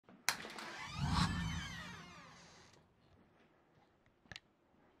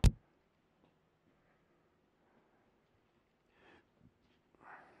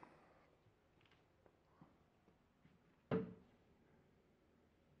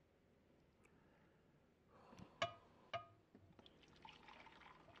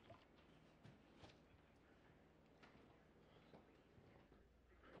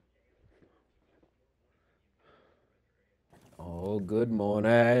good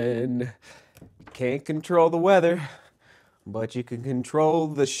morning. Can't control the weather, but you can control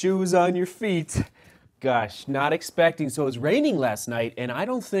the shoes on your feet. Gosh, not expecting. So it was raining last night, and I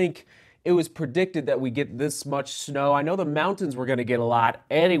don't think it was predicted that we get this much snow. I know the mountains were going to get a lot.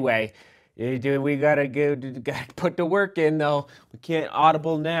 Anyway, we gotta put the work in, though. We can't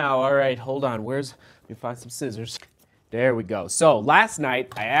audible now. All right, hold on. Let me find some scissors. There we go. So last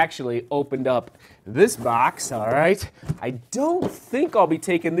night, I actually opened up this box, all right? I don't think I'll be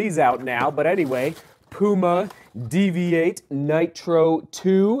taking these out now, but anyway, Puma Deviate Nitro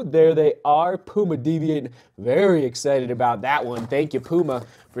 2. There they are, Puma Deviate. Very excited about that one. Thank you, Puma,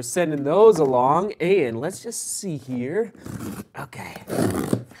 for sending those along. And let's just see here. Okay.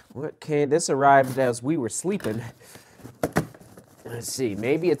 This arrived as we were sleeping. Let's see,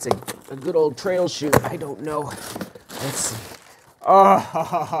 maybe it's a good old trail shoe. I don't know. Let's see.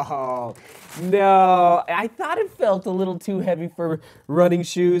 Oh, no. I thought it felt a little too heavy for running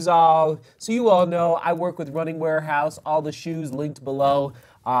shoes. Oh, so you all know I work with Running Warehouse. All the shoes linked below.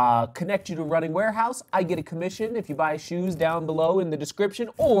 Connect you to Running Warehouse. I get a commission if you buy shoes down below in the description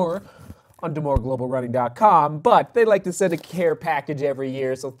or on DeMoorGlobalRunning.com, but they like to send a care package every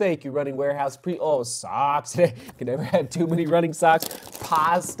year, so thank you, Running Warehouse. Socks. Can never have too many running socks.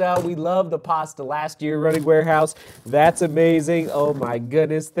 Pasta. We love the pasta last year, Running Warehouse. That's amazing. Oh my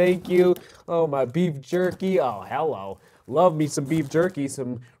goodness. Thank you. Oh, my beef jerky. Oh, hello. Love me some beef jerky,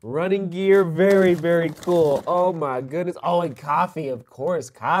 some running gear. Very, very cool. Oh my goodness. Oh, and coffee, of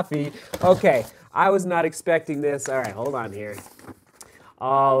course, coffee. Okay, I was not expecting this. All right, hold on here.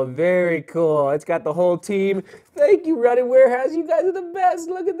 Oh, very cool. It's got the whole team. Thank you, Running Warehouse. You guys are the best.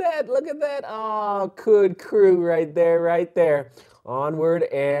 Look at that. Look at that. Oh, good crew right there, right there. Onward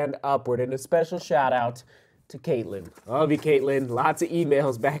and upward. And a special shout out to Caitlin. Love you, Caitlin. Lots of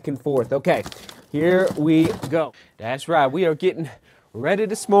emails back and forth. Okay, here we go. That's right. We are getting ready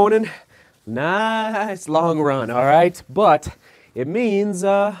this morning. Nice long run, all right? But it means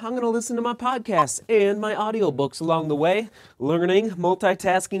I'm going to listen to my podcasts and my audiobooks along the way, learning,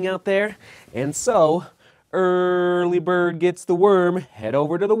 multitasking out there. And so, early bird gets the worm. Head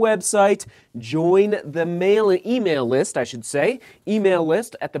over to the website, join the email list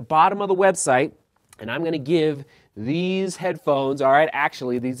at the bottom of the website, and I'm going to give these headphones, all right,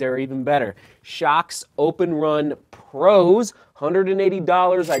 actually, these are even better. Shox Open Run Pros,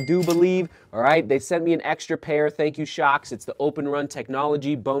 $180, I do believe. All right, they sent me an extra pair. Thank you, Shox. It's the Open Run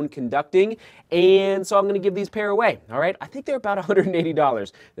Technology Bone Conducting. And so I'm going to give these pair away. All right, I think they're about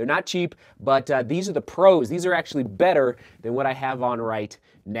 $180. They're not cheap, but these are the pros. These are actually better than what I have on right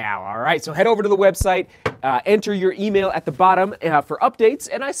now. All right, so head over to the website, enter your email at the bottom for updates,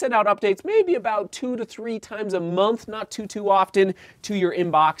 and I send out updates maybe about 2 to 3 times a month, not too often, to your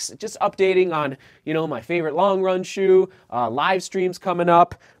inbox, just updating on, my favorite long run shoe, live streams coming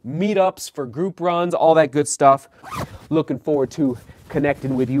up, meetups for group runs, all that good stuff. Looking forward to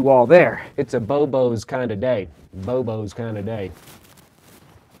connecting with you all there. It's a Bobo's kind of day. Bobo's kind of day.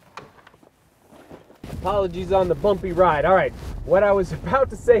 Apologies on the bumpy ride. All right, what I was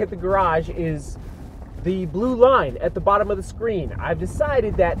about to say at the garage is the blue line at the bottom of the screen. I've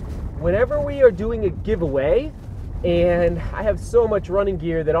decided that whenever we are doing a giveaway, and I have so much running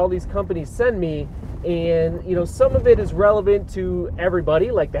gear that all these companies send me, and some of it is relevant to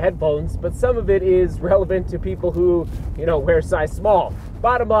everybody, like the headphones, but some of it is relevant to people who wear size small.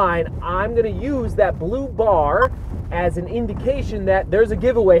 Bottom line, I'm going to use that blue bar as an indication that there's a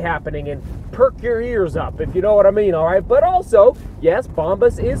giveaway happening, and perk your ears up, if you know what I mean, all right? But also, yes,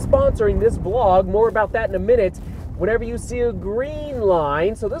 Bombas is sponsoring this vlog. More about that in a minute. Whenever you see a green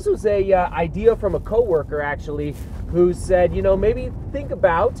line, so this was a idea from a coworker actually, who said, maybe think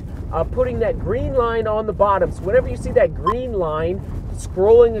about putting that green line on the bottom. So whenever you see that green line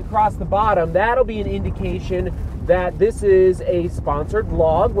scrolling across the bottom, that'll be an indication that this is a sponsored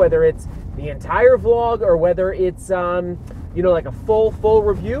vlog, whether it's the entire vlog or whether it's like a full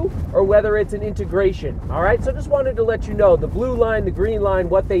review, or whether it's an integration. All right, so just wanted to let you know the blue line, the green line,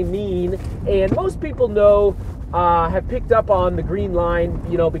 what they mean. And most people know, have picked up on the green line,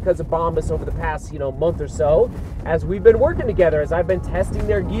 because of Bombas over the past, month or so, as we've been working together, as I've been testing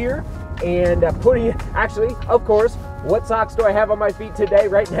their gear and actually, of course, what socks do I have on my feet today,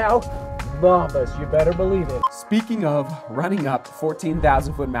 right now? Bombas, you better believe it. Speaking of running up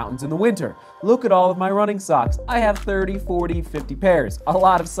 14,000-foot mountains in the winter, look at all of my running socks. I have 30, 40, 50 pairs. A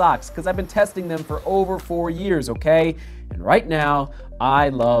lot of socks, because I've been testing them for over 4 years, okay? And right now, I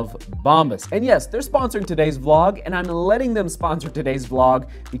love Bombas. And yes, they're sponsoring today's vlog, and I'm letting them sponsor today's vlog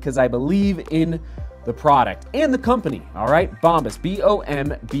because I believe in the product and the company, all right? Bombas,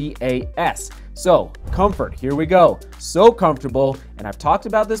 B-O-M-B-A-S. So, comfort, here we go. So comfortable, and I've talked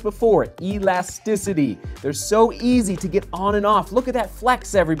about this before, elasticity. They're so easy to get on and off. Look at that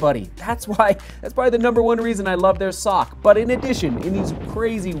flex, everybody. That's probably the number one reason I love their sock. But in addition, in these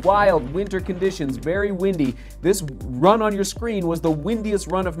crazy, wild winter conditions, very windy, this run on your screen was the windiest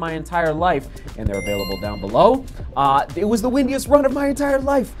run of my entire life, and they're available down below. It was the windiest run of my entire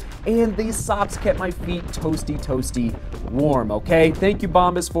life, and these socks kept my feet toasty warm, okay? Thank you,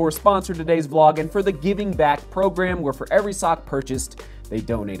 Bombas, for sponsoring today's vlog and for the Giving Back program, where for every sock purchased, they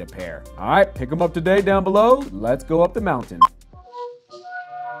donate a pair. All right, pick them up today down below. Let's go up the mountain.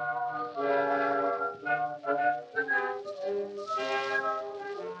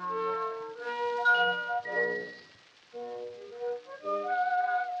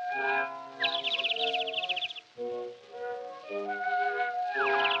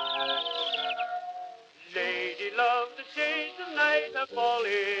 Lady love, the shades of night are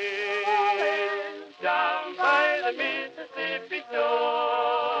falling down by the Mississippi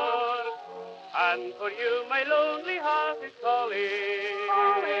shore. And for you my lonely heart is calling.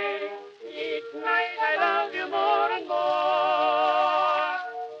 Each night I love you more and more.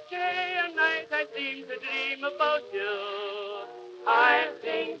 Day and night I seem to dream about you. I'll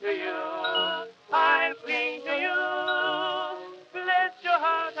sing to you, I'll cling to you. Bless your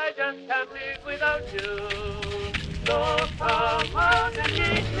heart, I just can't live without you. So come out and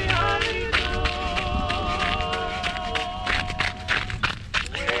kiss me, honey,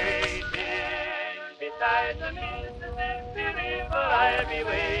 waiting beside the Mississippi River, I'll be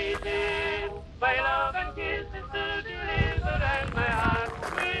waiting. My love and kisses to deliver, and my heart will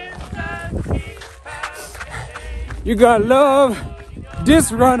just keep palpitating. You gotta love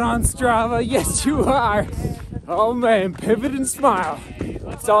this run on Strava. Yes, you are. Oh man, pivot and smile.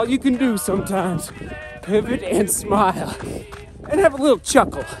 That's all you can do sometimes. Pivot and smile. And have a little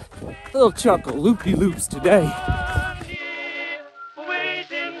chuckle. Loopy-loops today.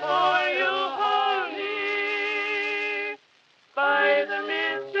 Waiting for you, honey, by the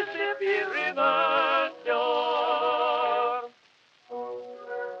Mississippi River shore.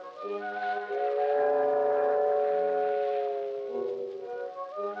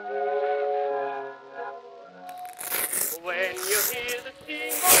 When you hear the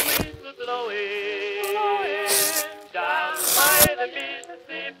steamboat whistle blowing down by the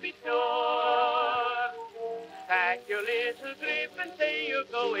Mississippi shore, pack your little grip and say you're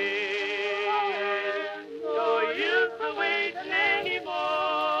going. No use to waiting anymore.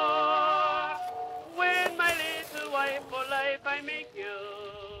 When my little wife for life I make you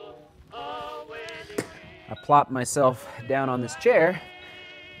a wedding ring. I plopped myself down on this chair,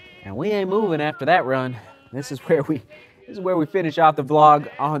 and we ain't moving after that run. This is where we finish off the vlog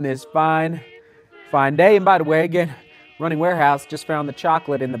on this fine day. And by the way, again, Running Warehouse just found the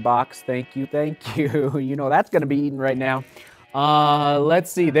chocolate in the box. Thank you. You know that's going to be eaten right now. Let's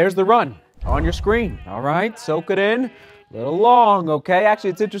see. There's the run on your screen. All right, soak it in. A little long, okay? Actually,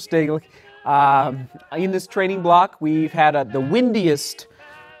 it's interesting. In this training block, we've had the windiest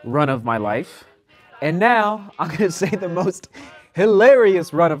run of my life. And now, I'm going to say the most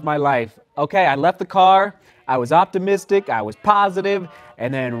hilarious run of my life. Okay, I left the car. I was optimistic. I was positive.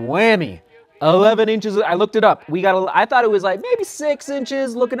 And then whammy. 11 inches. I looked it up. I thought it was like maybe 6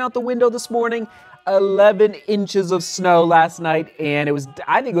 inches looking out the window this morning. 11 inches of snow last night, and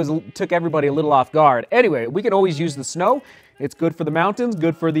I think it took everybody a little off guard. Anyway, we can always use the snow. It's good for the mountains,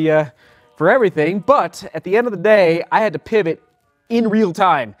 good for for everything. But at the end of the day, I had to pivot in real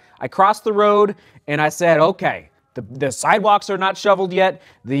time. I crossed the road and I said, okay, the sidewalks are not shoveled yet.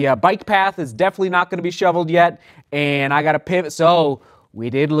 The bike path is definitely not going to be shoveled yet, and I got to pivot. So we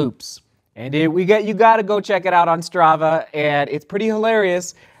did loops. And you got to go check it out on Strava, and it's pretty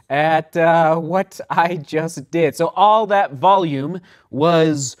hilarious at what I just did. So all that volume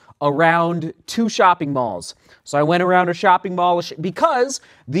was around 2 shopping malls. So I went around a shopping mall because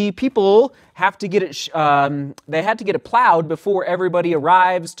the people have to get it, they had to get it plowed before everybody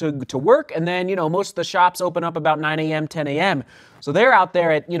arrives to work. And then, most of the shops open up about 9 a.m., 10 a.m. So they're out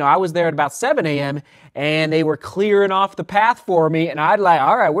there at, I was there at about 7 a.m. and they were clearing off the path for me. And I'd like,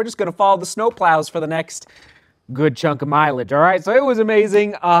 all right, we're just going to follow the snow plows for the next good chunk of mileage. All right. So it was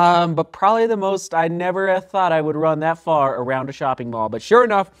amazing. But probably the most, I never thought I would run that far around a shopping mall. But sure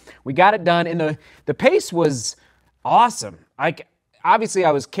enough, we got it done. And the pace was awesome. Obviously,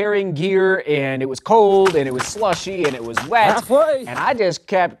 I was carrying gear, and it was cold, and it was slushy, and it was wet. Halfway. And I just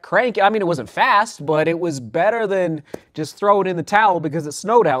kept cranking. I mean, it wasn't fast, but it was better than just throwing in the towel because it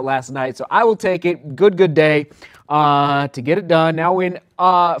snowed out last night. So I will take it. Good day to get it done. Now in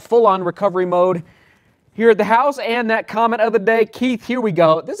full-on recovery mode. here at the house. And that comment of the day, Keith, here we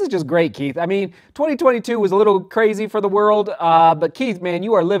go. This is just great, Keith. I mean, 2022 was a little crazy for the world, but Keith, man,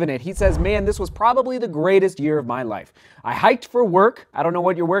 you are living it. He says, man, this was probably the greatest year of my life. I hiked for work. I don't know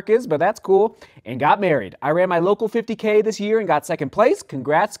what your work is, but that's cool. And got married. I ran my local 50K this year and got second place.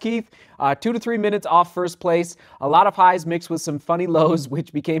 Congrats, Keith. 2 to 3 minutes off first place. A lot of highs mixed with some funny lows,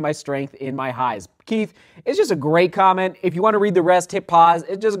 which became my strength in my highs. Keith, it's just a great comment. If you want to read the rest, hit pause.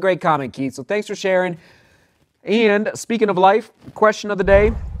 It's just a great comment, Keith. So thanks for sharing. And speaking of life, question of the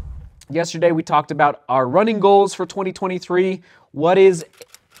day. Yesterday we talked about our running goals for 2023. What is,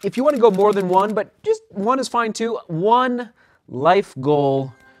 if you want to go more than one, but just one is fine too, one life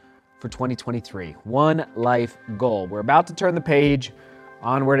goal for 2023. One life goal. We're about to turn the page,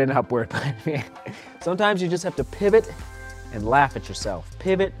 onward and upward. But sometimes you just have to pivot and laugh at yourself.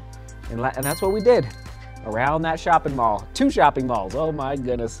 Pivot and that's what we did around that shopping mall. 2 shopping malls. Oh my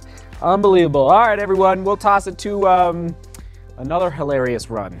goodness. Unbelievable. All right, everyone. We'll toss it to another hilarious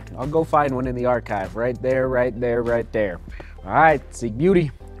run. I'll go find one in the archive. Right there, right there, right there. All right. Seek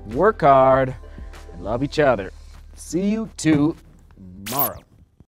beauty. Work hard. And love each other. See you tomorrow.